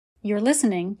You're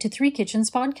listening to Three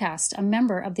Kitchens Podcast, a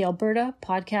member of the Alberta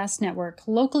Podcast Network,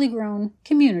 locally grown,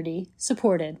 community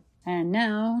supported. And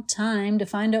now, time to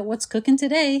find out what's cooking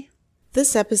today.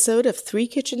 This episode of Three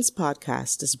Kitchens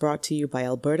Podcast is brought to you by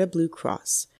Alberta Blue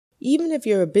Cross. Even if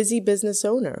you're a busy business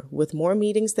owner with more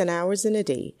meetings than hours in a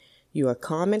day, you are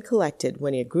calm and collected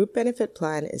when your group benefit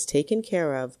plan is taken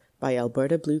care of by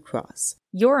Alberta Blue Cross.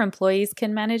 Your employees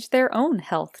can manage their own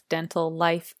health, dental,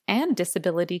 life, and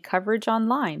disability coverage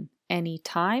online,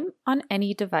 anytime, on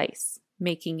any device,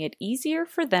 making it easier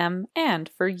for them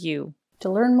and for you. To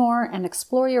learn more and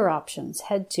explore your options,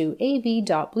 head to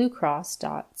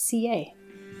av.bluecross.ca.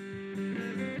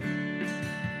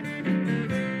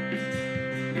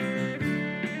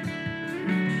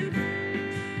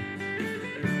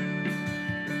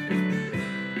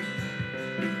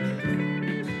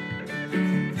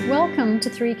 Welcome to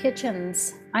Three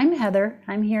Kitchens. I'm Heather.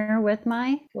 I'm here with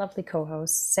my lovely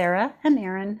co-hosts, Sarah and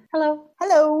Erin. Hello.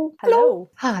 Hello. Hello.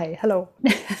 Hi. Hello.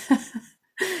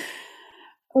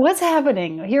 What's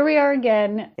happening? Here we are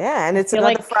again. Yeah, and it's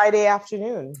another Friday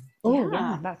afternoon. Oh,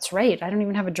 yeah, that's right. I don't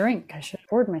even have a drink. I should have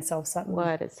poured myself something.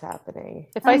 What is happening?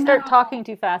 If I start talking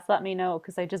too fast, let me know,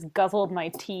 because I just guzzled my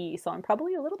tea, so I'm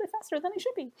probably a little bit faster than I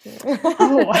should be.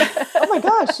 Oh my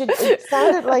gosh, it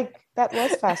sounded like that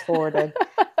was fast forwarded.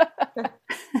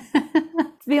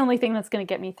 It's the only thing that's going to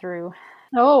get me through.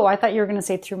 Oh, I thought you were going to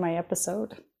say through my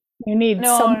episode. You need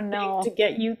something to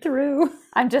get you through.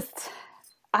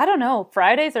 I don't know.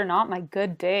 Fridays are not my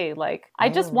good day. I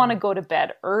just want to go to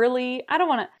bed early. I don't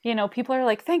want to, people are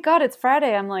like, thank God it's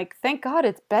Friday. I'm like, thank God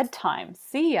it's bedtime.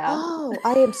 See ya. Oh,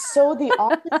 I am so the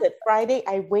opposite. Friday,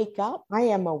 I wake up. I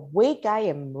am awake. I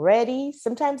am ready.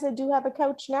 Sometimes I do have a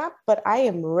couch nap, but I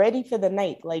am ready for the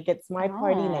night. It's my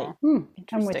party night.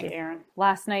 I'm with you, Erin.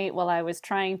 Last night, while I was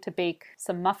trying to bake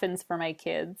some muffins for my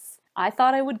kids, I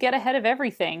thought I would get ahead of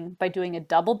everything by doing a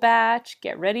double batch,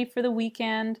 get ready for the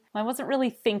weekend. I wasn't really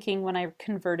thinking when I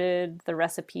converted the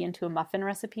recipe into a muffin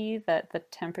recipe that the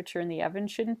temperature in the oven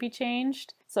shouldn't be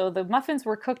changed. So the muffins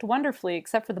were cooked wonderfully,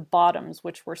 except for the bottoms,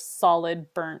 which were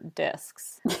solid burnt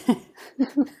discs.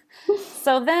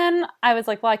 So then I was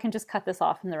like, well, I can just cut this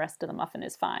off and the rest of the muffin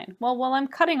is fine. Well, while I'm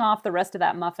cutting off the rest of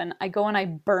that muffin, I go and I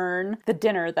burn the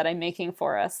dinner that I'm making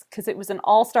for us, because it was an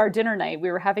all-star dinner night.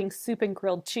 We were having soup and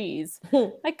grilled cheese.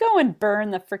 I go and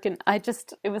burn the freaking,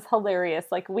 it was hilarious.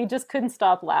 We just couldn't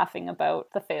stop laughing about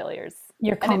the failures.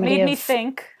 Your comedy and it made me of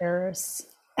think errors.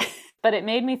 But it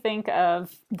made me think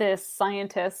of this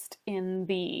scientist in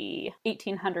the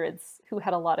 1800s who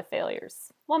had a lot of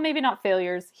failures. Well, maybe not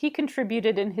failures. He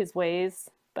contributed in his ways,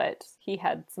 but he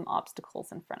had some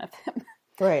obstacles in front of him.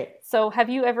 Right. So have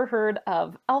you ever heard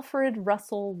of Alfred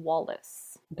Russel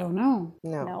Wallace? Don't know.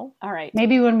 No? All right.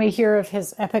 Maybe when we hear of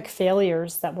his epic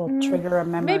failures, that will trigger a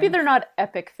memory. Maybe they're not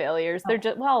epic failures. They're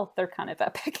just, they're kind of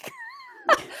epic.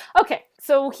 Okay,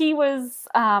 so he was,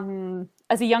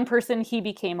 as a young person, he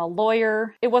became a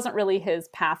lawyer. It wasn't really his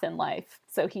path in life.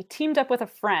 So he teamed up with a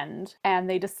friend, and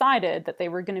they decided that they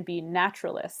were going to be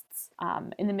naturalists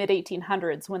in the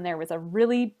mid-1800s, when there was a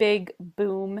really big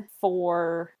boom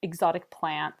for exotic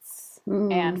plants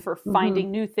and for finding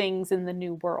new things in the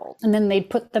new world. And then they'd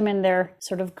put them in their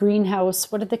sort of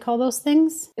greenhouse. What did they call those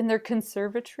things? In their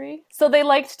conservatory. So they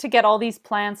liked to get all these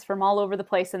plants from all over the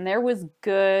place, and there was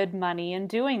good money in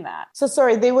doing that. So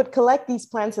sorry, they would collect these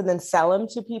plants and then sell them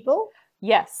to people?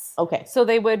 Yes. Okay. So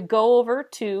they would go over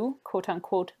to, quote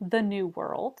unquote, the New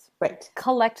World. Right.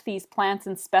 Collect these plants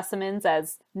and specimens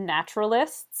as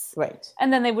naturalists. Right.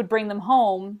 And then they would bring them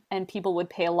home, and people would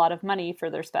pay a lot of money for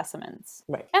their specimens.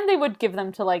 Right. And they would give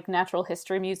them to natural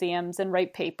history museums and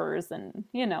write papers, and,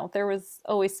 there was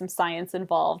always some science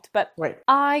involved. But right.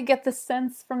 I get the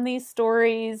sense from these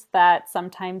stories that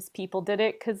sometimes people did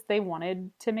it because they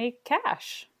wanted to make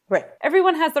cash. Right.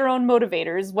 Everyone has their own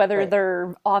motivators, whether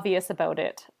they're obvious about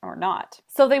it or not.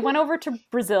 So they went over to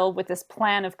Brazil with this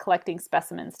plan of collecting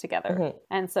specimens together. Mm-hmm.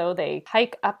 And so they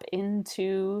hike up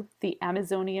into the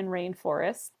Amazonian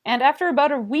rainforest. And after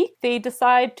about a week, they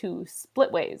decide to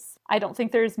split ways. I don't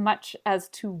think there's much as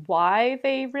to why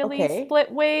they really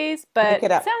split ways, but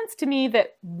it sounds to me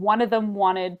that one of them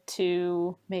wanted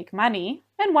to make money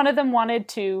and one of them wanted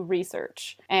to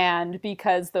research. And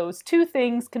because those two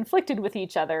things conflicted with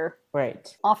each other,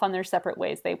 off on their separate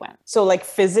ways they went. So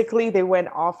physically they went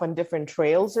off on different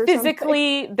trails or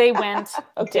Physically, they went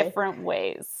different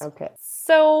ways. Okay.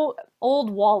 So old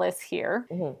Wallace here,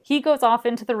 he goes off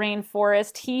into the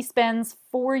rainforest. He spends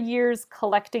 4 years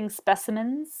collecting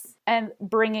specimens and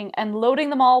loading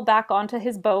them all back onto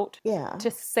his boat Yeah. to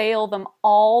sail them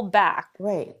all back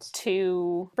Right.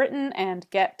 to Britain and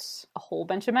get a whole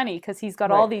bunch of money because he's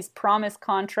got all these promise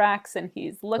contracts and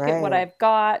he's look at what I've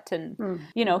got. And,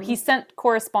 he sent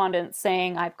correspondence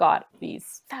saying, I've got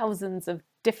these thousands of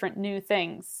different new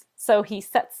things. So he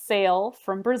sets sail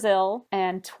from Brazil,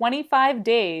 and 25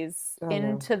 days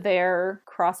into their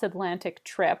cross-Atlantic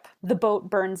trip, the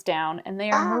boat burns down and they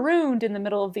are marooned in the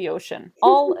middle of the ocean.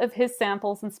 All of his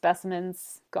samples and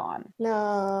specimens gone.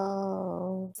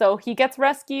 No. So he gets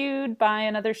rescued by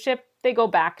another ship. They go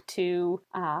back to,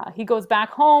 he goes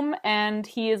back home, and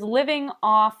he is living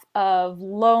off of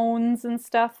loans and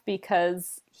stuff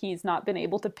because he's not been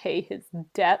able to pay his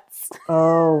debts.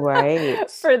 Oh, right.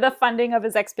 For the funding of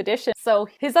his expedition. So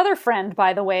his other friend,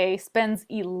 by the way, spends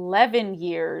 11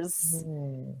 years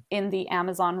in the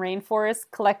Amazon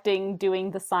rainforest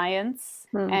doing the science.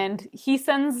 And he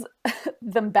sends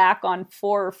them back on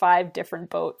 4 or 5 different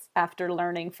boats after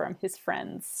learning from his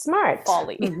friend's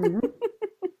folly.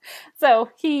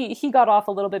 So he got off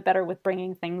a little bit better with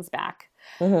bringing things back.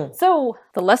 So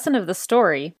the lesson of the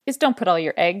story is don't put all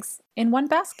your eggs in one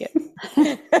basket.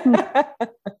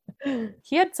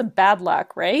 He had some bad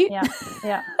luck, right?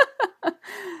 Yeah.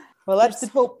 Well, let's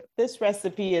hope this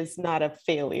recipe is not a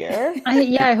failure.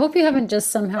 I hope you haven't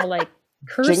just somehow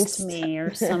cursed Jinxed me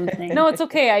or something. No, it's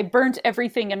okay. I burnt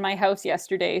everything in my house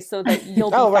yesterday so that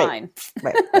you'll be fine.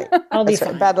 Right. I'll be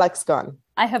fine. Bad luck's gone.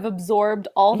 I have absorbed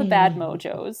all the bad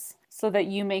mojos so that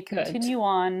you may continue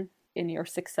on in your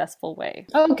successful way.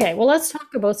 Okay, well, let's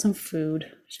talk about some food,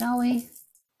 shall we?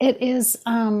 It is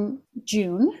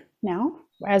June now,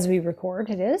 as we record,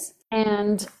 it is.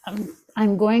 And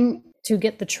I'm going to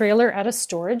get the trailer out of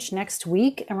storage next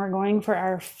week, and we're going for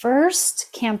our first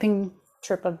camping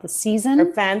trip of the season.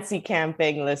 For fancy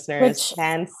camping listeners,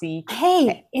 fancy.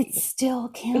 Hey, it's still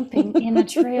camping in a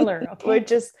trailer. Okay?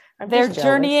 They're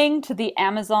journeying to the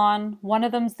Amazon. One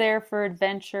of them's there for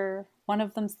adventure. One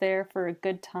of them's there for a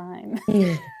good time.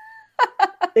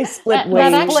 They split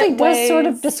ways. That actually does sort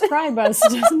of describe us,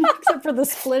 doesn't it? Except for the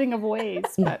splitting of ways.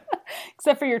 But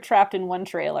except for you're trapped in one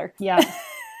trailer. Yeah.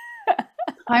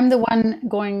 I'm the one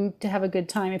going to have a good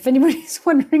time. If anybody's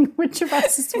wondering which of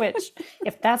us is which,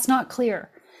 if that's not clear.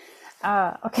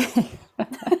 Okay.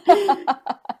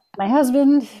 My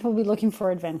husband will be looking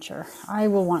for adventure. I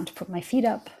will want to put my feet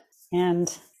up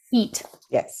and eat.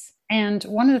 Yes. And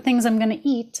one of the things I'm going to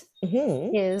eat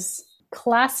is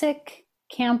classic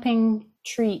camping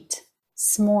treat,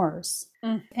 s'mores.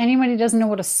 Anybody who doesn't know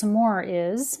what a s'more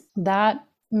is, that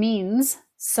means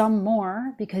some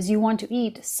more, because you want to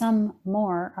eat some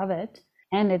more of it.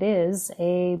 And it is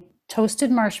a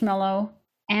toasted marshmallow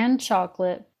and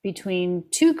chocolate between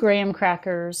 2 graham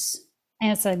crackers.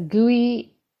 And it's a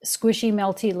gooey, squishy,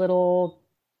 melty little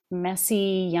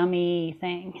messy, yummy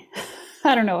thing.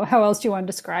 I don't know. How else do you want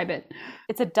to describe it?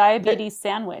 It's a diabetes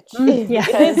sandwich. Yeah.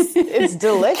 It's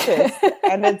delicious.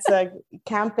 And it's a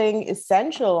camping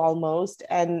essential almost.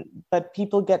 But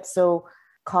people get so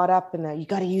caught up in that you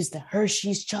got to use the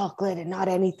Hershey's chocolate and not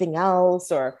anything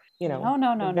else, or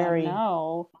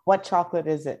No. What chocolate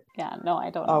is it? Yeah, no, I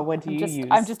don't know. Or what do you use?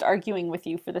 I'm just arguing with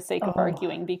you for the sake of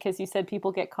arguing, because you said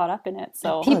people get caught up in it.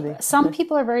 So some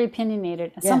people are very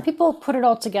opinionated. Yeah. Some people put it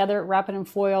all together, wrap it in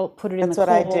foil, put it in the coals.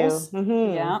 That's what I do.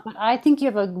 Mm-hmm. Yeah. But I think you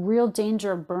have a real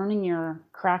danger of burning your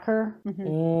cracker.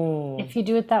 If you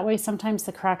do it that way, sometimes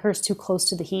the cracker is too close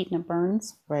to the heat and it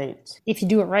burns. Right. If you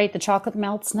do it right, the chocolate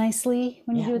melts nicely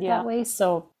when you do it that way.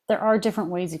 So there are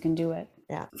different ways you can do it.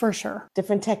 Yeah, for sure.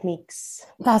 Different techniques.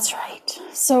 That's right.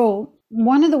 So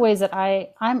one of the ways that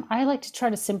I like to try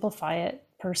to simplify it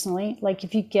personally, like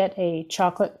if you get a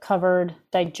chocolate covered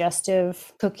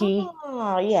digestive cookie,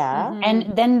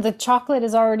 and then the chocolate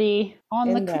is already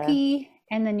on the cookie,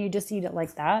 and then you just eat it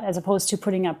like that, as opposed to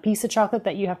putting a piece of chocolate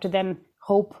that you have to then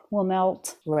hope will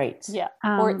melt. Right. Yeah.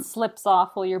 Or it slips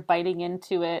off while you're biting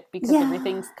into it because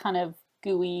everything's kind of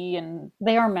gooey and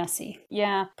they are messy.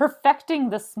 Yeah.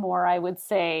 Perfecting the s'more, I would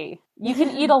say. You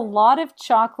can eat a lot of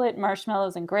chocolate,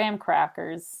 marshmallows, and graham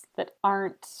crackers that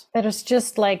is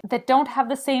just like, that don't have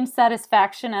the same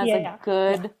satisfaction as a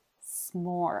good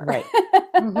s'more. Right.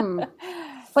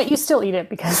 But you still eat it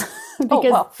because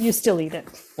you still eat it.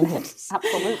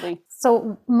 Absolutely.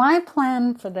 So my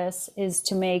plan for this is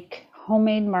to make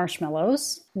homemade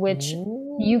marshmallows, which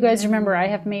you guys remember I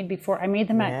have made before. I made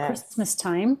them at Christmas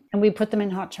time, and we put them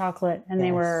in hot chocolate, and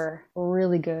they were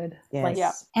really good.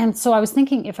 Yes. And so I was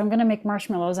thinking, if I'm going to make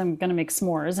marshmallows, I'm going to make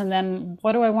s'mores. And then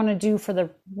what do I want to do for the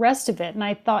rest of it? And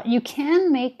I thought, you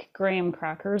can make graham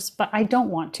crackers, but I don't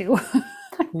want to.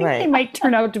 I think they might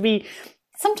turn out to be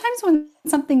sometimes when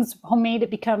something's homemade,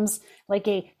 it becomes like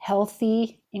a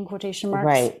healthy, in quotation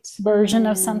marks, version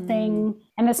of something.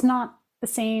 And it's not the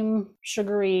same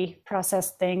sugary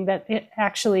processed thing, that it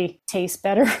actually tastes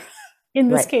better in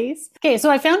this case. Okay, so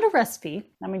I found a recipe.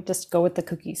 Let me just go with the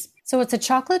cookies. So it's a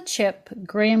chocolate chip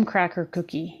graham cracker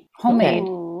cookie, homemade.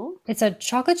 Ooh. It's a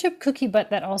chocolate chip cookie, but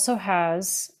that also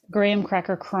has graham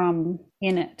cracker crumb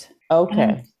in it. Okay.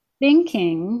 And I'm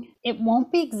thinking it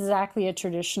won't be exactly a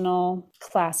traditional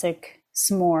classic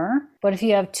s'more, but if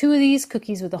you have 2 of these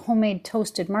cookies with a homemade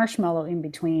toasted marshmallow in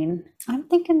between, I'm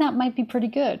thinking that might be pretty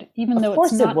good, even though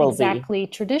it's not exactly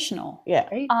traditional. Yeah.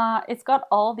 Right? It's got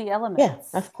all the elements.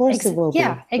 Yeah, of course it will be.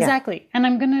 Yeah, exactly. And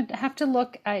I'm going to have to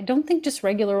look. I don't think just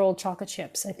regular old chocolate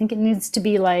chips. I think it needs to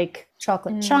be like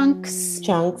chocolate chunks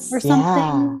or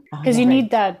something, because you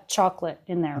need that chocolate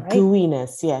in there, right?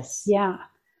 Gooiness, yes. Yeah.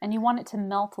 And you want it to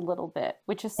melt a little bit,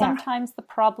 which is sometimes the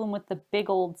problem with the big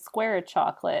old square of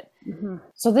chocolate. Mm-hmm.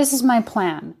 So this is my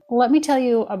plan. Let me tell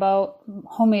you about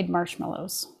homemade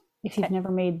marshmallows, if you've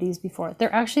never made these before.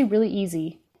 They're actually really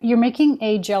easy. You're making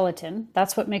a gelatin.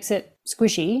 That's what makes it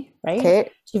squishy, right?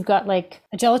 Okay. So you've got like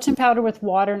a gelatin powder with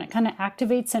water, and it kind of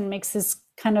activates and makes this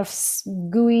kind of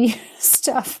gooey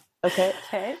stuff.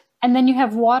 Okay. And then you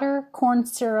have water, corn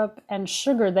syrup, and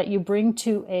sugar that you bring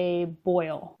to a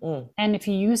boil. And if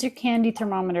you use your candy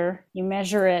thermometer, you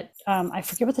measure it. I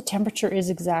forget what the temperature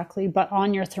is exactly, but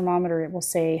on your thermometer, it will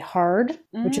say hard,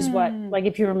 which is what, like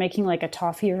if you were making like a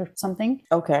toffee or something.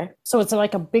 Okay. So it's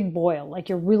like a big boil, like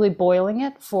you're really boiling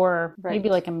it for maybe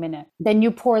like a minute. Then you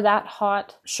pour that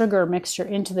hot sugar mixture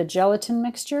into the gelatin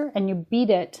mixture, and you beat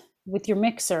it with your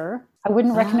mixer. I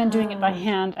wouldn't recommend doing it by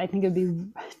hand. I think it would be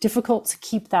difficult to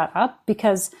keep that up,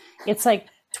 because it's like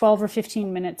 12 or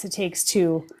 15 minutes it takes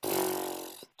to...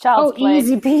 Child's play.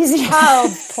 Easy peasy.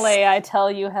 Child's play, I tell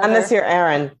you, Heather. Unless you're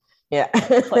Aaron. Yeah.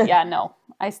 Yeah, no.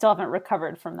 I still haven't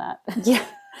recovered from that. Yeah.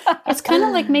 It's kind of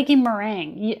like making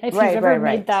meringue. If you've ever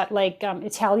made that like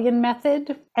Italian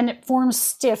method, and it forms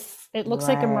stiff, it looks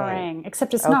like a meringue,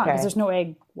 except it's not, because there's no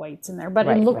egg whites in there, but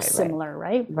it looks similar,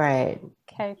 right? Right.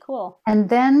 Okay, cool. And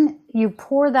then you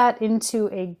pour that into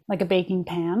a baking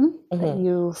pan that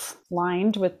you've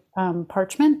lined with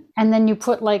parchment, and then you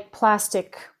put like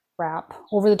plastic wrap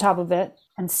over the top of it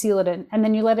and seal it in, and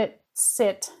then you let it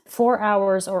sit 4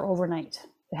 hours or overnight.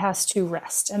 It has to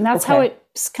rest. And that's how it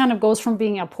kind of goes from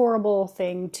being a pourable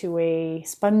thing to a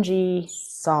spongy...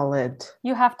 solid.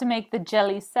 You have to make the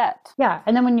jelly set. Yeah.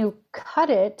 And then when you cut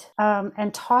it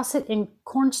and toss it in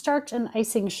cornstarch and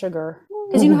icing sugar,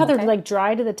 because you know how they're like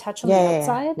dry to the touch on the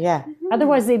outside? Yeah.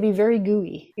 Otherwise, they'd be very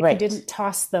gooey if you didn't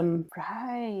toss them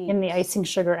Right. in the icing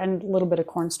sugar and a little bit of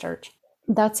cornstarch.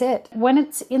 That's it. When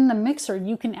it's in the mixer,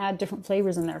 you can add different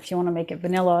flavors in there. If you want to make it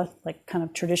vanilla, like kind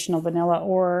of traditional vanilla,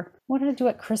 or what did I do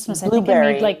at Christmas?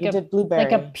 Blueberry. I think I made blueberry.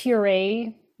 like a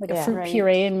puree, like a fruit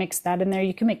puree, and mix that in there.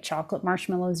 You can make chocolate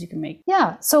marshmallows. You can make,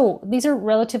 so these are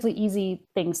relatively easy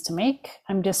things to make.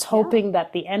 I'm just hoping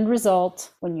that the end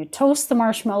result, when you toast the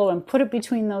marshmallow and put it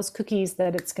between those cookies,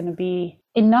 that it's going to be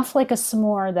enough like a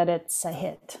s'more that it's a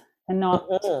hit. And not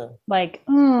like,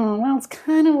 well, it's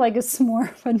kind of like a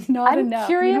s'more, but not enough. I'm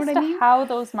curious you know what I mean? how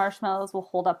those marshmallows will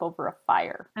hold up over a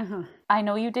fire. I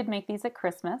know you did make these at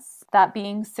Christmas. That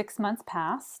being 6 months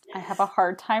past, I have a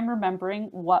hard time remembering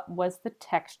what was the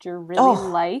texture really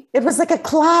like. It was like a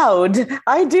cloud.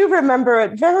 I do remember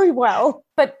it very well.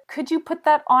 But could you put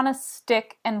that on a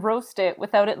stick and roast it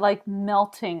without it like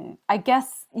melting? I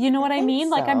guess, you know what I mean?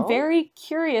 Like, I'm very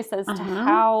curious as to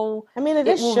how it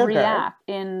will sugar. react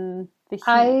in the heat.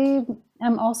 I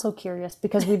am also curious,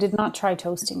 because we did not try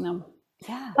toasting them.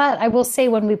 Yeah. But I will say,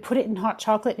 when we put it in hot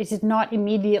chocolate, it did not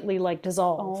immediately like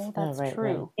dissolve. Oh, that's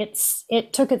true.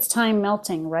 It took its time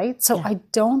melting, right? So I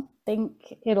don't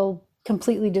think it'll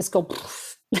completely just go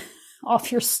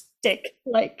off your stick.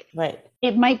 Like,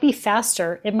 it might be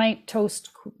faster. It might toast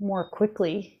more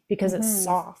quickly because it's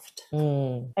soft. I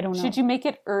don't know. Should you make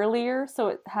it earlier so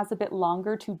it has a bit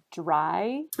longer to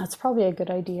dry? That's probably a good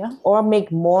idea. Or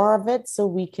make more of it so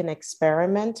we can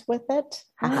experiment with it.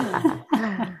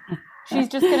 She's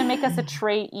just going to make us a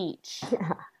tray each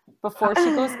before she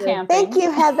goes camping. Thank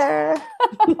you, Heather.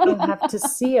 We'll have to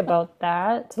see about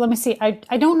that. Let me see.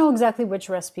 I don't know exactly which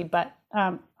recipe, but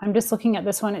I'm just looking at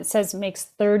this one. It says it makes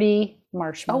 30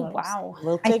 marshmallows. Oh, wow.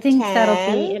 We'll take I think 10,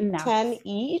 that'll be enough. 10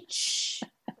 each.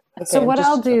 Okay, so what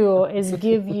I'll do is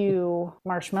give you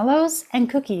marshmallows and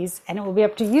cookies, and it will be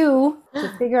up to you to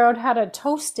figure out how to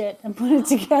toast it and put it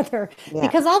together,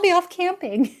 because I'll be off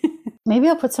camping. Maybe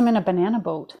I'll put some in a banana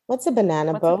boat. What's a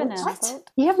banana boat? Boat?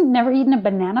 You haven't never eaten a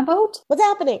banana boat? What's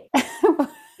happening?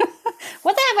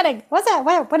 What's happening? What's that?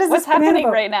 What is What's this banana happening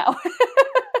boat? right now?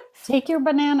 take your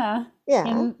banana Yeah.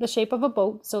 in the shape of a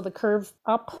boat, so the curve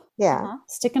up. Yeah.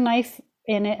 Stick a knife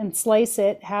in it and slice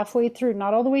it halfway through,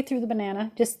 not all the way through the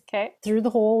banana, just through the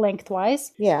hole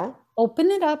lengthwise. Yeah.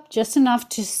 Open it up just enough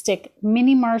to stick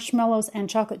mini marshmallows and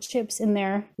chocolate chips in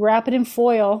there. Wrap it in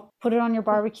foil, put it on your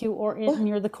barbecue or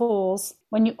near the coals.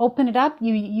 When you open it up,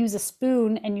 you use a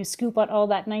spoon and you scoop out all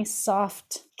that nice,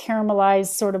 soft,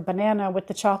 caramelized sort of banana with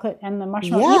the chocolate and the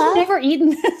marshmallow. Yeah. You've never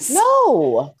etten this?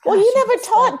 No. Well, you never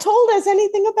told us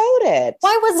anything about it.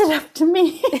 Why was it up to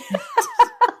me?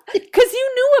 Because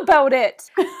you knew about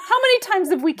it. How many times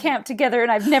have we camped together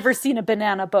and I've never seen a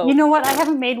banana boat? You know what? I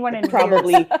haven't made one in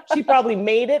years. She probably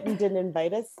made it and didn't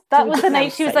invite us. That was the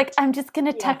night she was like, I'm just going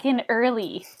to tuck in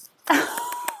early. I'm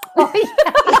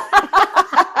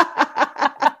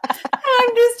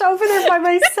just over there by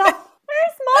myself.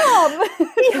 Where's Mom?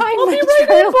 Behind I'll my be right trail.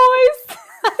 there, boys.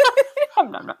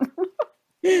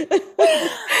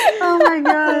 Oh my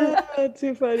God.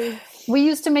 Too funny. We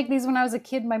used to make these when I was a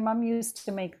kid. My mom used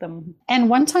to make them. And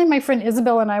one time my friend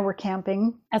Isabel and I were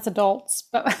camping as adults,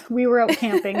 but we were out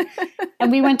camping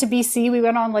and we went to BC. We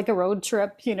went on like a road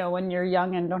trip, you know, when you're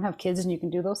young and don't have kids and you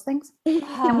can do those things.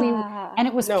 And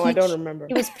it was peach. I don't remember.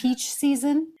 It was peach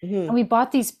season. And we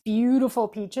bought these beautiful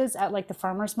peaches at like the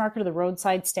farmer's market or the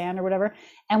roadside stand or whatever.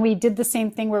 And we did the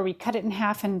same thing where we cut it in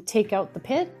half and take out the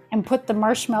pit and put the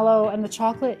marshmallow and the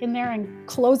chocolate in there and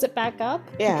close it back up.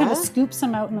 Yeah. You kind of scoop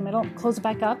some out in the middle, close it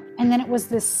back up. And then it was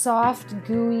this soft,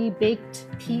 gooey, baked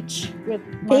peach with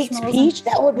marshmallows. Baked peach?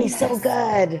 That would be so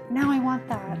good. Now I want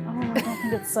that. Oh, I don't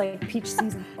think it's like peach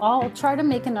season. I'll try to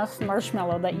make enough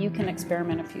marshmallow that you can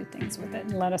experiment a few things with it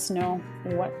and let us know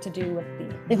what to do with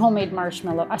the homemade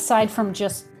marshmallow, aside from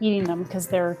just eating them, because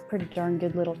they're a pretty darn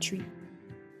good little treat.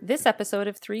 This episode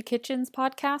of Three Kitchens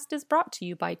podcast is brought to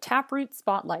you by Taproot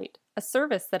Spotlight, a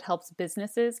service that helps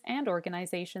businesses and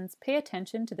organizations pay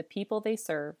attention to the people they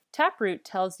serve. Taproot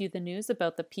tells you the news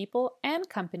about the people and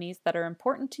companies that are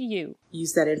important to you.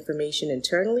 Use that information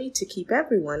internally to keep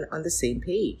everyone on the same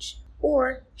page.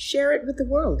 Or share it with the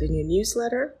world in your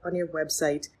newsletter, on your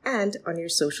website, and on your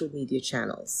social media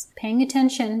channels. Paying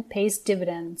attention pays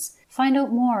dividends. Find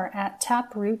out more at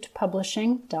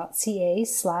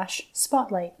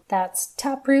taprootpublishing.ca/spotlight. That's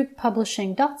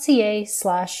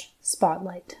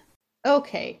taprootpublishing.ca/spotlight.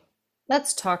 Okay,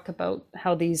 let's talk about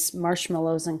how these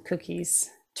marshmallows and cookies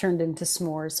turned into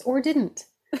s'mores, or didn't.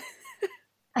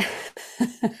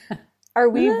 Are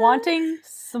we wanting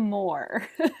some more?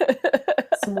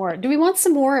 Some more. Do we want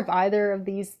some more of either of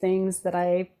these things that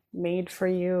I made for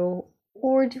you,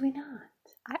 or do we not?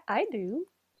 I do.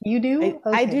 You do?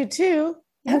 I do too.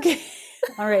 Okay.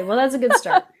 All right. Well, that's a good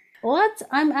start.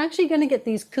 I'm actually going to get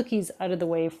these cookies out of the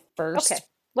way first. Okay.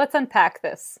 Let's unpack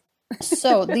this.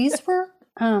 So these were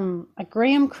a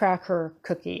graham cracker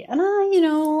cookie. And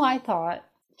I thought,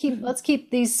 let's keep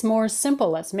these s'mores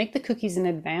simple. Let's make the cookies in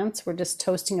advance. We're just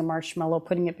toasting a marshmallow,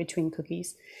 putting it between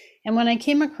cookies. And when I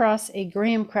came across a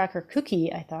graham cracker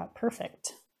cookie, I thought,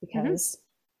 perfect, because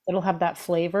it'll have that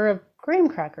flavor of graham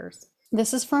crackers.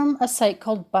 This is from a site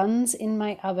called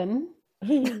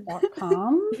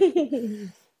bunsinmyoven.com.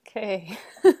 Okay.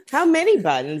 How many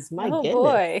buns? My goodness.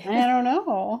 Boy. I don't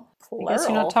know. Plural. I guess if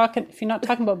you're not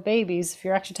talking about babies, if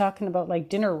you're actually talking about like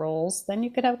dinner rolls, then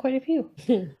you could have quite a few.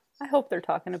 I hope they're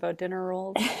talking about dinner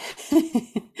rolls.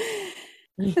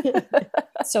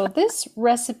 So this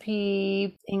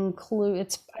recipe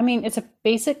includes, it's a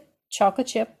basic chocolate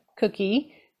chip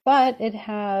cookie, but it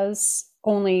has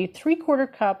only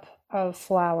 3/4 cup of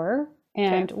flour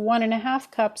and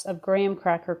 1.5 cups of graham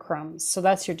cracker crumbs. So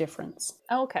that's your difference.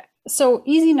 Okay. So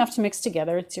easy enough to mix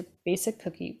together. It's your basic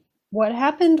cookie. What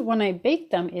happened when I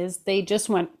baked them is they just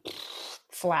went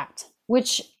flat,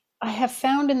 which I have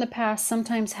found in the past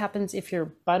sometimes happens if your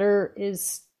butter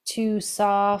is too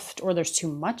soft or there's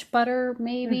too much butter,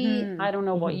 maybe. I don't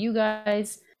know about you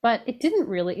guys, but it didn't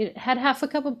really. It had 1/2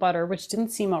 cup of butter, which didn't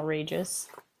seem outrageous.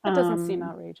 It doesn't seem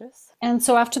outrageous. And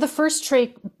so after the first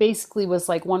tray basically was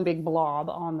like one big blob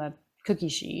on the cookie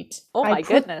sheet. Oh my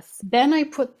goodness. Then I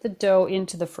put the dough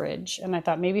into the fridge and I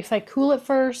thought maybe if I cool it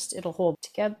first, it'll hold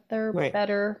together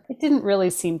better. It didn't really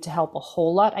seem to help a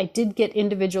whole lot. I did get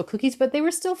individual cookies, but they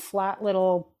were still flat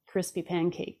little crispy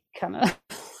pancake kind of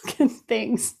looking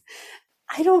things.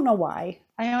 I don't know why.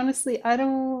 I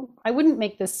wouldn't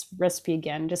make this recipe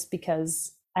again just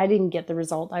because I didn't get the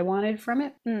result I wanted from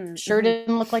it. Sure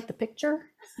didn't look like the picture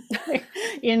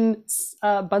in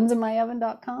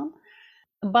bunsinmyoven.com.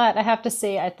 But I have to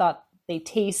say, I thought they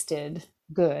tasted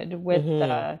good with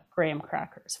the graham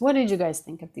crackers. What did you guys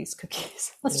think of these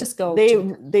cookies? Let's just go.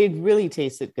 They really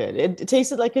tasted good. It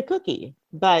tasted like a cookie,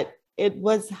 but it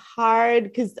was hard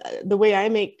because the way I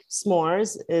make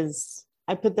s'mores is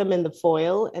I put them in the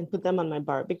foil and put them on my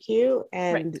barbecue,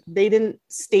 and they didn't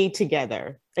stay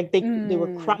together. Like they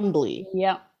were crumbly.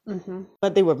 Yeah.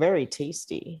 But they were very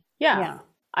tasty. Yeah.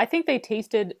 I think they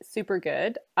tasted super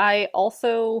good. I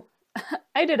also,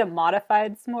 I did a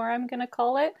modified s'more, I'm going to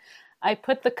call it. I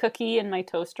put the cookie in my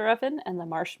toaster oven and the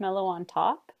marshmallow on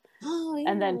top. Oh, yeah.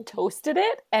 And then toasted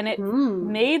it, and it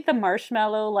made the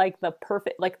marshmallow like the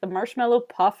perfect, like the marshmallow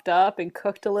puffed up and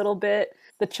cooked a little bit.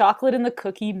 The chocolate in the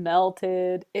cookie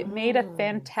melted. It made a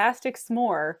fantastic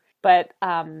s'more. But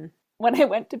when I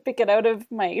went to pick it out of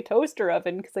my toaster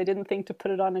oven, because I didn't think to put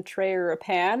it on a tray or a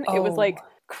pan, it was like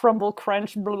crumble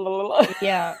crunch. Blah, blah, blah.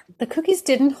 Yeah. The cookies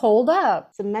didn't hold up.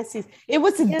 It's a messy. It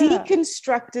was a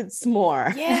deconstructed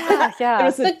s'more. Yeah. It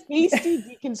was a tasty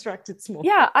deconstructed s'more.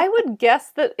 Yeah, I would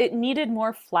guess that it needed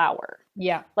more flour.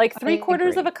 Yeah. Like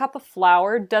 3/4 of a cup of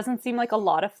flour doesn't seem like a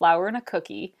lot of flour in a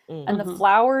cookie. And the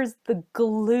flour's the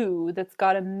glue that's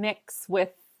got to mix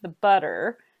with the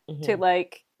butter to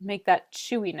like make that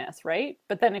chewiness, right?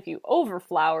 But then if you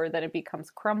overflour, then it becomes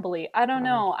crumbly. I don't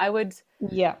know. I would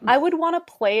want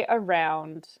to play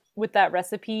around with that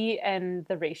recipe and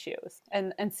the ratios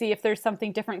and see if there's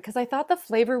something different, because I thought the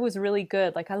flavor was really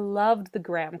good. Like I loved the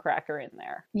graham cracker in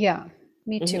there. Yeah.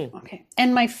 Me too. Okay.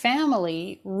 And my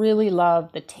family really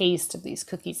loved the taste of these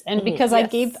cookies. And because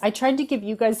I tried to give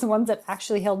you guys the ones that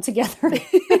actually held together.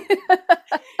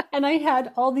 And I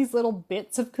had all these little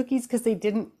bits of cookies because they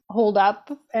didn't hold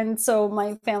up. And so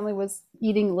my family was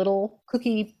eating little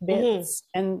cookie bits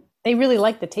and they really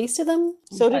liked the taste of them.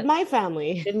 So did my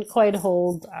family. Didn't quite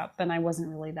hold up and I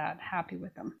wasn't really that happy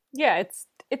with them. Yeah,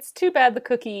 it's too bad the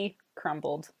cookie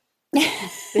crumbled.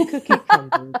 The cookie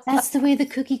crumbled. That's the way the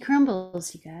cookie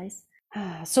crumbles, you guys.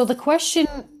 So the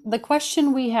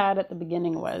question we had at the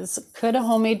beginning was, could a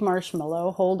homemade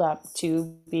marshmallow hold up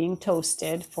to being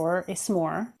toasted for a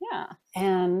s'more? Yeah.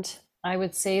 And I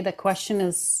would say the question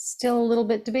is still a little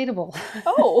bit debatable.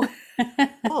 Oh.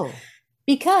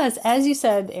 Because as you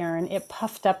said, Erin, it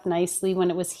puffed up nicely when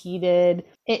it was heated.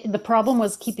 The problem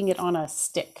was keeping it on a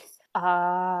stick.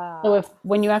 So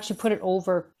when you actually put it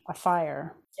over a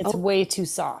fire, it's way too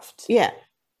soft. Yeah.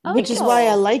 Which is why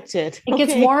I liked it. It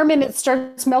gets warm and it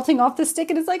starts melting off the stick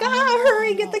and it's like,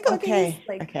 hurry, get the cookies.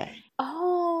 Okay.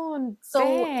 Oh, so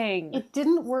dang. It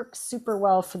didn't work super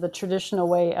well for the traditional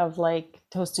way of like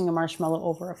toasting a marshmallow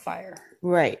over a fire.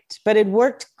 Right. But it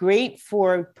worked great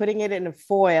for putting it in a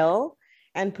foil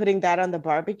and putting that on the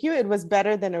barbecue. It was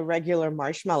better than a regular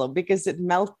marshmallow because it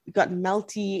got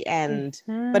melty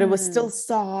but it was still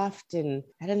soft, and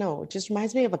I don't know, it just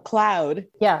reminds me of a cloud.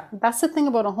 Yeah, that's the thing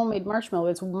about a homemade marshmallow.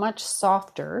 It's much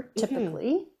softer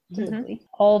typically.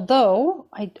 Although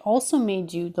I also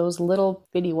made you those little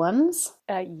bitty ones.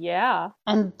 Yeah.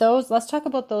 And those, let's talk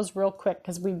about those real quick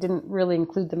because we didn't really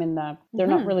include them in they're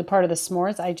not really part of the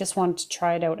s'mores. I just wanted to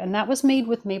try it out. And that was made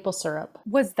with maple syrup.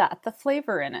 Was that the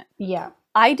flavor in it? Yeah.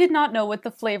 I did not know what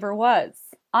the flavor was.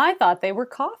 I thought they were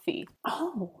coffee.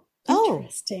 Oh,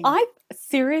 interesting. I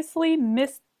seriously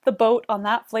missed the boat on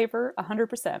that flavor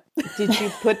 100%. Did you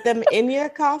put them in your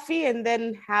coffee and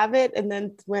then have it and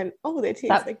then went, they taste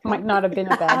that like coffee? Might not have been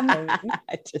a bad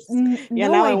thing.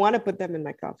 Now I want to put them in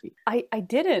my coffee. I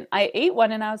didn't. I ate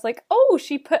one and I was like,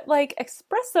 she put like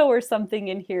espresso or something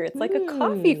in here. It's like a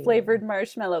coffee flavored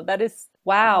marshmallow. That is,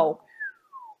 wow.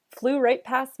 Flew right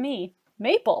past me.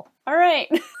 Maple. All right.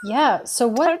 Yeah. So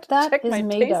what that is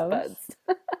made of.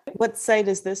 What site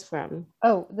is this from?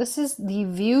 Oh, this is the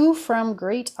view from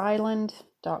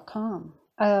greatisland.com.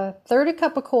 1/3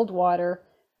 cup of cold water,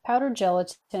 powdered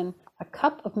gelatin, a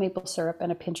cup of maple syrup,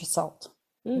 and a pinch of salt.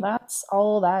 That's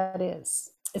all that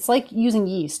is. It's like using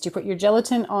yeast. You put your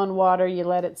gelatin on water, you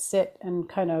let it sit and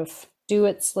kind of do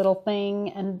its little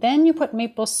thing, and then you put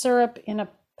maple syrup in a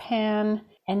pan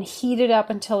and heat it up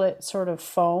until it sort of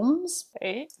foams.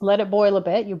 Okay. Let it boil a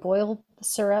bit. You boil the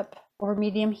syrup or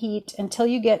medium heat until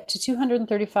you get to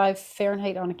 235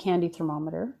 Fahrenheit on a candy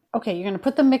thermometer. Okay, you're going to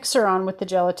put the mixer on with the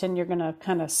gelatin. You're going to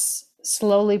kind of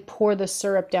slowly pour the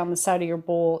syrup down the side of your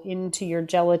bowl into your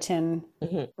gelatin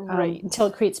until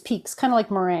it creates peaks, kind of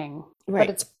like meringue, but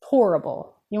it's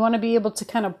pourable. You want to be able to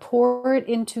kind of pour it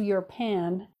into your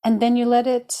pan and then you let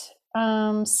it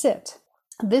sit.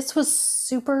 This was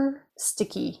super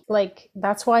sticky. Like,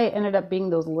 that's why it ended up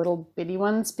being those little bitty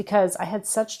ones, because I had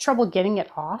such trouble getting it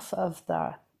off of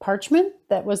the parchment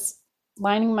that was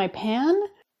lining my pan.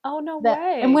 Oh, no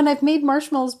way. And when I've made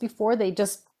marshmallows before, it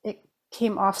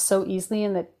came off so easily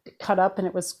and it cut up and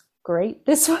it was great.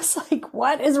 This was like,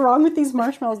 what is wrong with these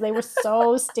marshmallows? They were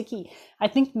so sticky. I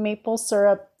think maple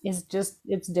syrup is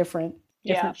it's different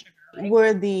sugar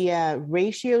were the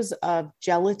ratios of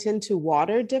gelatin to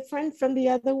water different from the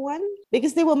other one?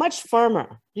 Because they were much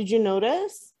firmer. Did you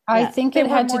notice? I think They it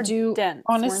were had to more do, dense,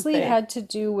 honestly, weren't it they? had to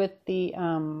do with the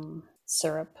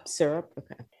syrup. Syrup?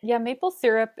 Okay. Yeah, maple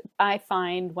syrup, I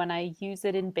find when I use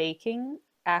it in baking,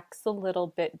 acts a little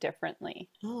bit differently.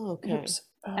 Oh, okay. Oops.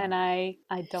 And I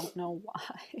don't know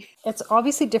why. It's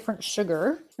obviously different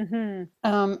sugar,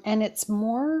 Mm-hmm. and it's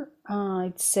more,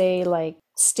 I'd say, like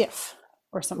stiff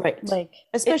or something. Right. Like,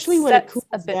 especially it when it sets cools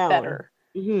a bit down. better.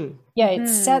 Mm-hmm. yeah, Mhm. it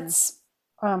sets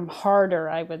harder,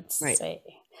 I would Right. say.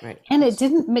 Right. And it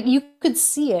didn't make, you could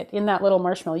see it in that little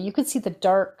marshmallow. You could see the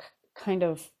dark kind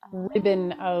of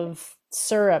ribbon of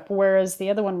syrup, whereas the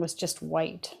other one was just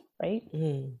white, right?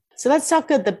 Mm. So let's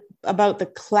talk about the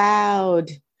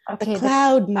cloud. Okay, The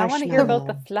cloud I want to hear about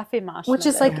the marshmallow. fluffy marshmallow. which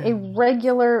is like Yeah. a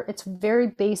regular, it's very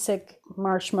basic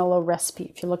marshmallow recipe.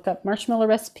 If you look up marshmallow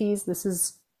recipes, this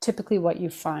is typically what you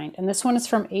find. And this one is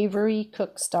from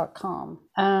AveryCooks.com.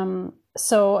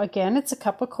 So again, it's a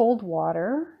cup of cold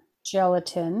water,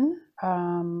 gelatin,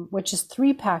 which is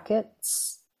 3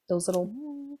 packets, those little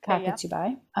packets you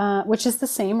buy, which is the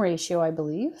same ratio, I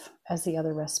believe, as the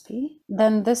other recipe.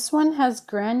 Then this one has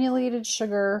granulated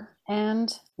sugar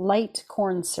and light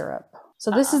corn syrup. So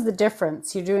this is the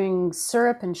difference. You're doing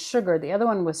syrup and sugar. The other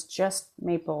one was just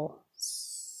maple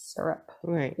syrup.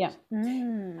 Right. Yeah.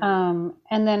 Mm.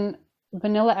 And then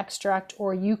vanilla extract,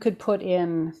 or you could put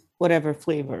in, Whatever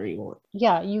flavor you want.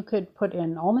 yeah, you could put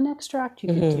in almond extract, you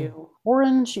could do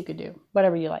orange, you could do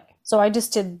whatever you like. So I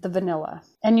just did the vanilla.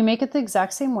 And you make it the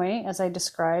exact same way as I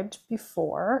described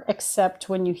before, except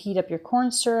when you heat up your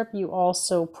corn syrup, you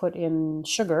also put in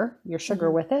your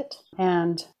sugar with it,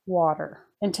 and water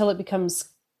until it becomes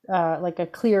like a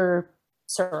clear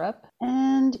syrup.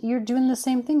 And you're doing the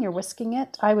same thing. You're whisking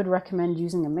it. I would recommend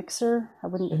using a mixer. I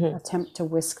wouldn't attempt to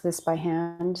whisk this by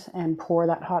hand and pour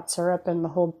that hot syrup and the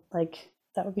whole, like,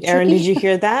 that would be Erin, tricky. did you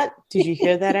hear that? Did you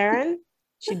hear that, Erin?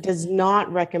 She does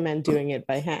not recommend doing it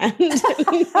by hand.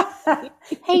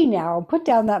 Hey now, put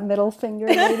down that middle finger,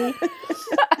 lady.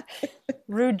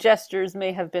 Rude gestures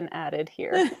may have been added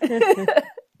here.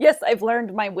 Yes, I've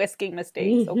learned my whisking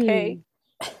mistakes, okay?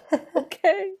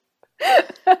 Okay.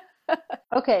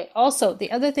 Okay, also,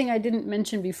 the other thing I didn't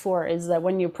mention before is that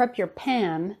when you prep your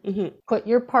pan, put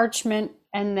your parchment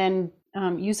and then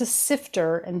use a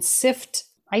sifter and sift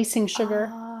icing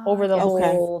sugar over the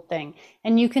whole thing.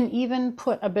 And you can even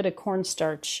put a bit of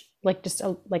cornstarch, like just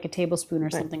like a tablespoon or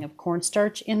something of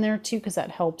cornstarch in there too, because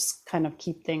that helps kind of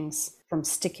keep things from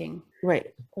sticking.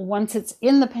 Right. Once it's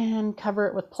in the pan, cover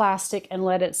it with plastic and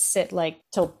let it sit like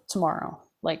till tomorrow,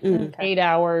 like 8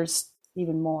 hours,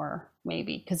 even more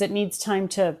maybe, because it needs time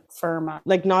to firm up.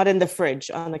 Like not in the fridge,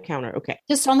 on the counter. Okay.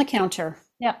 Just on the counter.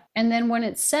 Yeah. And then when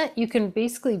it's set, you can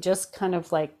basically just kind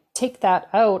of like take that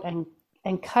out and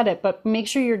cut it, but make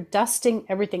sure you're dusting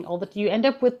everything. You end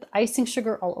up with icing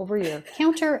sugar all over your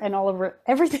counter and all over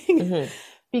everything.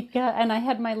 And I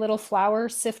had my little flour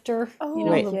sifter,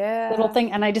 little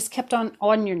thing, and I just kept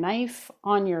on your knife,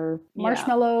 on your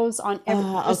marshmallows, on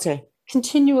everything,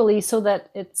 continually, so that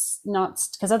it's not,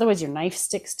 because otherwise your knife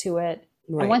sticks to it.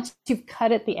 Right. And once you've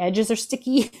cut it, the edges are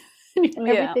sticky.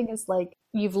 Everything is like,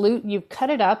 you've cut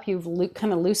it up, you've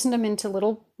kind of loosened them into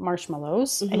little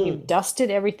marshmallows, and you've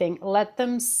dusted everything. Let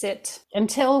them sit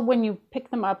until when you pick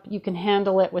them up, you can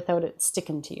handle it without it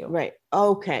sticking to you. Right.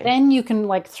 Okay. Then you can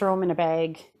like throw them in a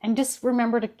bag, and just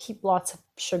remember to keep lots of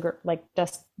sugar, like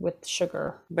dust with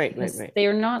sugar. Right. They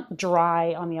are not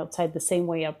dry on the outside the same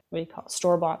way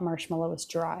store-bought marshmallow is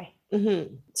dry.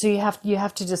 So you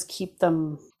have to just keep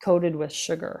them coated with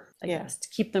sugar, I guess, to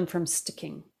keep them from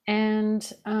sticking. And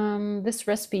this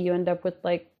recipe, you end up with,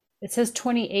 like, it says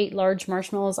 28 large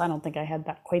marshmallows. I don't think I had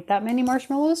quite that many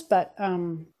marshmallows, but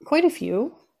quite a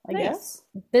few, I guess.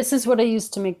 This is what I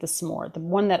used to make the s'more, the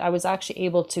one that I was actually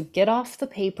able to get off the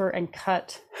paper and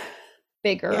cut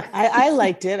bigger. Yeah, I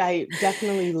liked it. I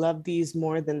definitely love these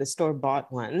more than the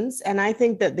store-bought ones. And I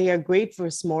think that they are great for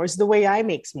s'mores the way I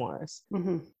make s'mores.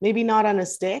 Maybe not on a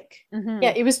stick.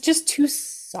 Yeah, it was just too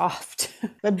soft.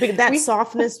 But that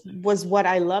softness was what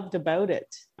I loved about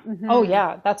it. Oh,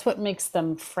 yeah. That's what makes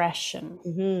them fresh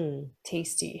and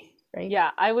tasty, right? Yeah,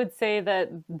 I would say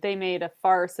that they made a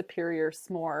far superior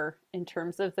s'more in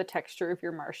terms of the texture of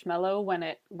your marshmallow when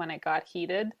it got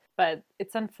heated. But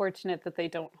it's unfortunate that they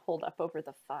don't hold up over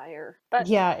the fire. But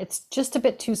yeah, it's just a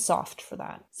bit too soft for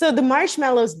that. So the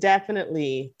marshmallows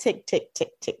definitely tick, tick, tick,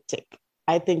 tick, tick.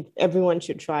 I think everyone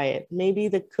should try it. Maybe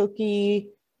the cookie,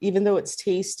 even though it's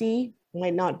tasty,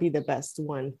 might not be the best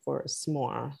one for a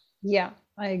s'more. Yeah,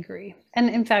 I agree. And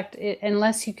in fact,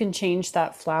 unless you can change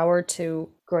that flour to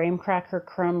graham cracker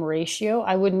crumb ratio,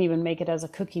 I wouldn't even make it as a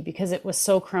cookie because it was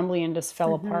so crumbly and just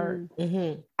fell apart.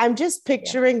 I'm just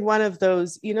picturing one of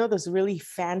those, those really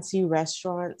fancy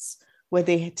restaurants where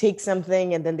they take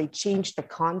something and then they change the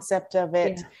concept of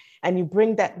it. And you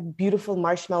bring that beautiful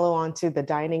marshmallow onto the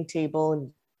dining table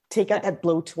and take out that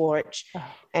blowtorch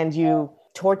and you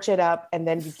torch it up, and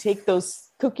then you take those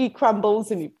cookie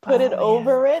crumbles and you put it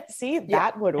over it. See,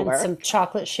 that would work. And some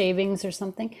chocolate shavings or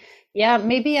something. Yeah,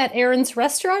 maybe at Erin's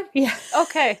restaurant. Yeah.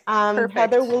 Okay. Perfect.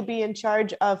 Heather will be in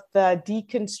charge of the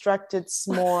deconstructed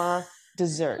s'more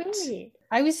dessert.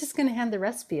 I was just going to hand the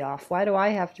recipe off. Why do I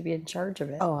have to be in charge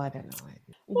of it? Oh, I don't know.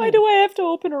 Why do I have to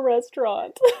open a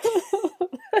restaurant?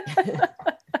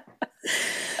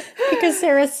 Because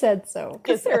Sarah said so.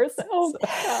 Because Sarah said, oh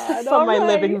God. From my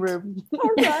living room. All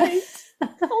right.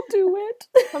 I'll do it.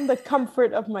 From the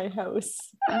comfort of my house.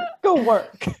 Go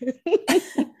work.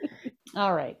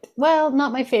 All right. Well,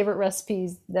 not my favorite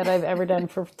recipes that I've ever done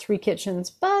for Three Kitchens,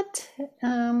 but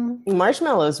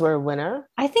marshmallows were a winner.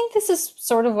 I think this is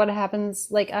sort of what happens.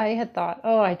 Like I had thought,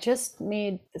 I just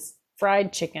made this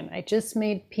fried chicken. I just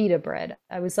made pita bread.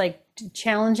 I was like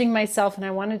challenging myself and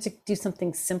I wanted to do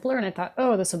something simpler. And I thought,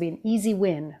 this will be an easy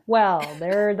win. Well,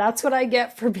 that's what I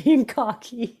get for being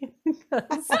cocky.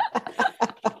 The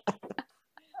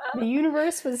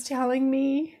universe was telling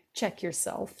me, check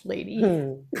yourself, lady.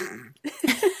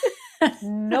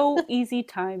 No easy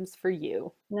times for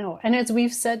you. No. And as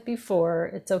we've said before,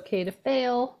 it's okay to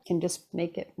fail. You can just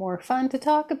make it more fun to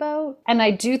talk about. And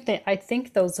I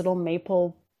think those little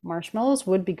maple marshmallows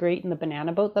would be great in the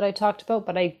banana boat that I talked about,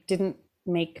 but I didn't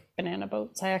make banana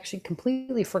boats. I actually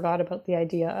completely forgot about the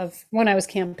idea of when I was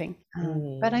camping.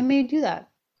 But I may do that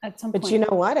at some point. But you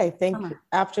know what? I think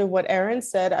after what Erin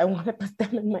said, I want to put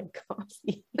them in my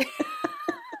coffee.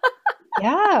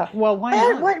 Yeah. Well, why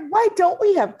not? Why don't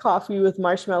we have coffee with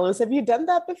marshmallows? Have you done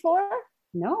that before?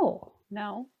 No.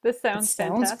 This sounds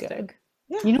fantastic. Good.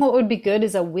 Yeah. You know what would be good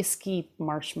is a whiskey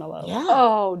marshmallow. Yeah.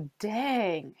 Oh,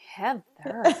 dang, Heather.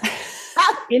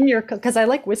 Because I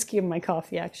like whiskey in my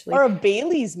coffee, actually. Or a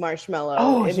Bailey's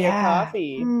marshmallow in your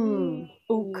coffee. Ooh,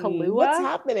 Kahlua? What's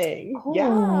happening? Oh.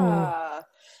 Yeah.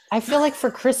 I feel like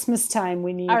for Christmas time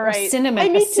we need a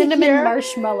cinnamon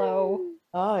marshmallow.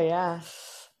 Oh, yeah.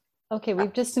 Okay,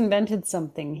 we've just invented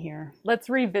something here. Let's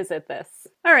revisit this.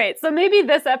 All right, so maybe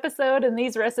this episode and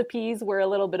these recipes were a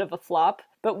little bit of a flop,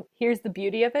 but here's the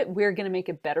beauty of it. We're going to make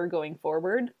it better going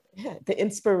forward. Yeah, the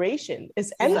inspiration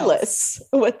is endless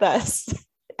with us.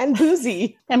 And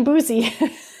boozy.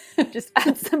 Just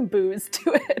add some booze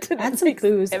to it. Add some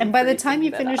booze. And by the time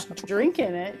you finish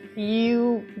drinking it,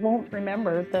 you won't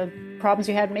remember the problems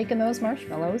you had making those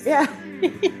marshmallows. Yeah.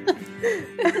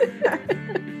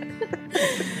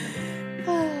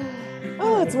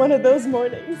 It's one of those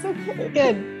mornings. Okay,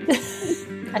 good.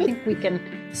 I think we can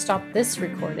stop this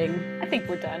recording. I think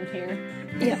we're done here.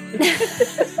 Yeah.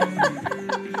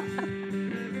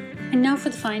 And now for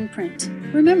the fine print.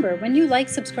 Remember, when you like,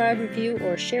 subscribe, review,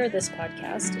 or share this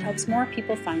podcast, it helps more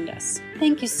people find us.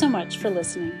 Thank you so much for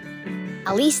listening.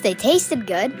 At least they tasted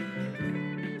good.